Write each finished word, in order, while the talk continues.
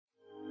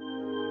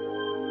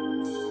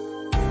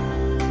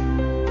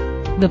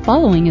The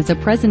following is a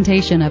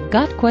presentation of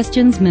Got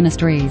Questions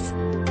Ministries.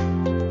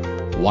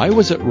 Why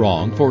was it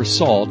wrong for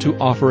Saul to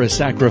offer a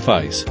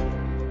sacrifice?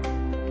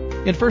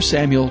 In 1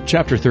 Samuel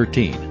chapter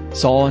 13,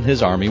 Saul and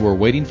his army were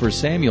waiting for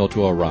Samuel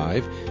to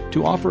arrive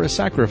to offer a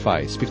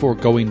sacrifice before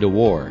going to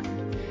war.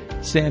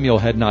 Samuel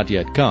had not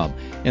yet come,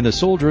 and the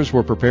soldiers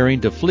were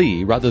preparing to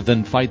flee rather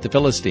than fight the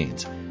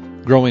Philistines.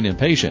 Growing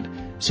impatient,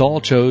 Saul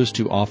chose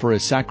to offer a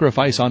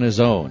sacrifice on his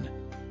own.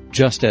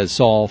 Just as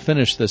Saul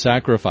finished the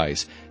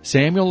sacrifice,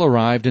 Samuel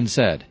arrived and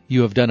said,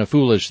 "You have done a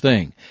foolish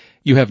thing.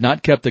 You have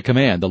not kept the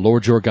command the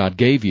Lord your God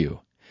gave you."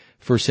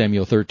 1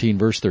 Samuel 13,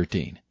 verse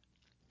 13.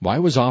 Why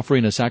was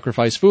offering a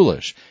sacrifice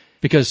foolish?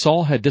 Because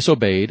Saul had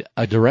disobeyed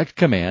a direct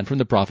command from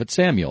the prophet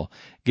Samuel,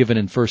 given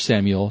in 1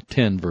 Samuel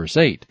 10, verse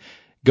 8.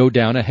 "Go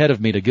down ahead of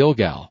me to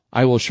Gilgal.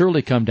 I will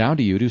surely come down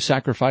to you to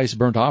sacrifice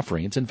burnt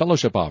offerings and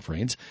fellowship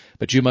offerings,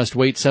 but you must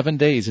wait 7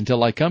 days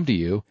until I come to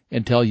you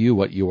and tell you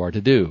what you are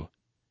to do."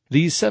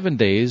 These 7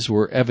 days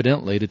were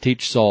evidently to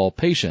teach Saul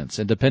patience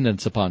and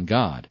dependence upon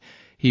God.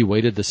 He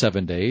waited the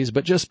 7 days,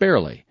 but just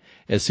barely.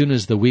 As soon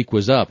as the week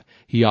was up,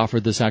 he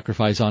offered the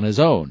sacrifice on his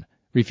own,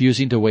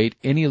 refusing to wait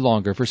any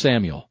longer for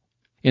Samuel.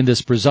 In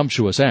this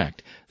presumptuous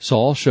act,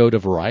 Saul showed a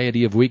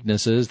variety of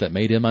weaknesses that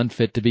made him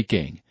unfit to be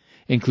king,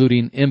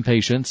 including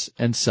impatience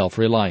and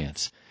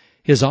self-reliance.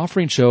 His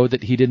offering showed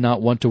that he did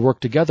not want to work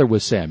together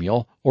with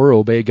Samuel or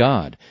obey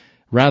God.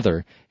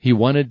 Rather, he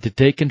wanted to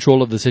take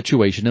control of the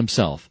situation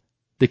himself.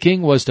 The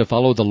king was to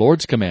follow the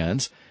Lord's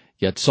commands,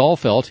 yet Saul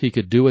felt he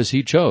could do as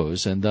he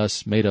chose and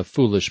thus made a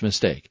foolish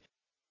mistake.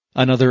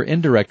 Another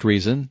indirect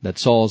reason that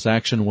Saul's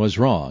action was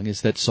wrong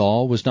is that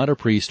Saul was not a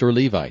priest or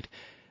Levite.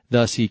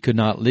 Thus he could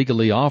not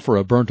legally offer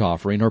a burnt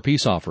offering or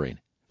peace offering.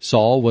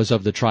 Saul was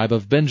of the tribe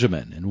of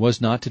Benjamin and was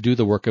not to do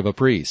the work of a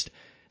priest.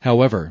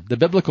 However, the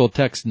biblical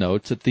text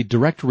notes that the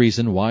direct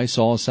reason why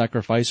Saul's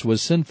sacrifice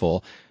was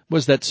sinful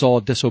was that Saul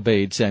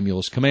disobeyed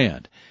Samuel's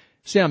command.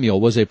 Samuel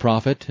was a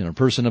prophet and a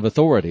person of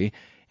authority,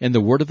 and the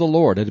word of the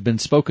Lord had been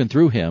spoken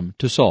through him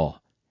to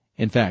Saul.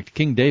 In fact,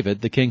 King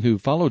David, the king who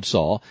followed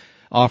Saul,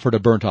 offered a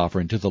burnt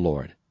offering to the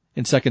Lord.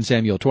 In 2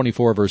 Samuel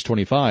 24, verse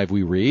 25,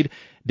 we read,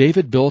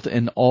 "David built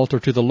an altar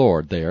to the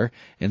Lord there,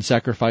 and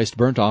sacrificed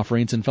burnt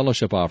offerings and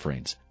fellowship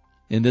offerings."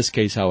 In this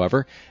case,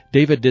 however,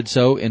 David did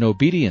so in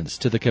obedience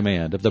to the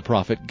command of the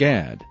prophet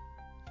Gad.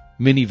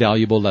 Many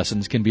valuable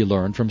lessons can be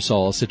learned from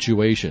Saul's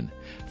situation.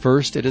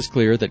 First, it is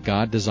clear that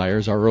God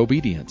desires our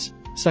obedience.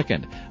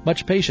 Second,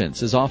 much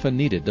patience is often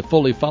needed to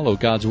fully follow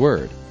God's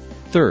word.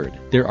 Third,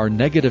 there are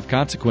negative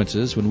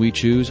consequences when we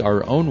choose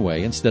our own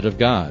way instead of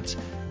God's.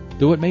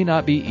 Though it may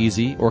not be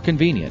easy or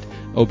convenient,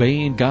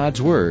 obeying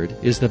God's word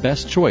is the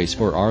best choice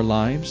for our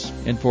lives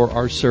and for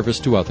our service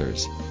to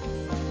others.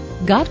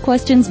 Got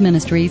Questions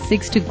Ministry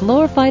seeks to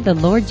glorify the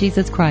Lord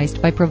Jesus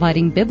Christ by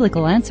providing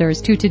biblical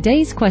answers to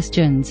today's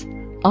questions.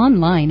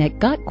 Online at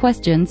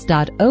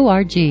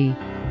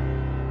gotquestions.org.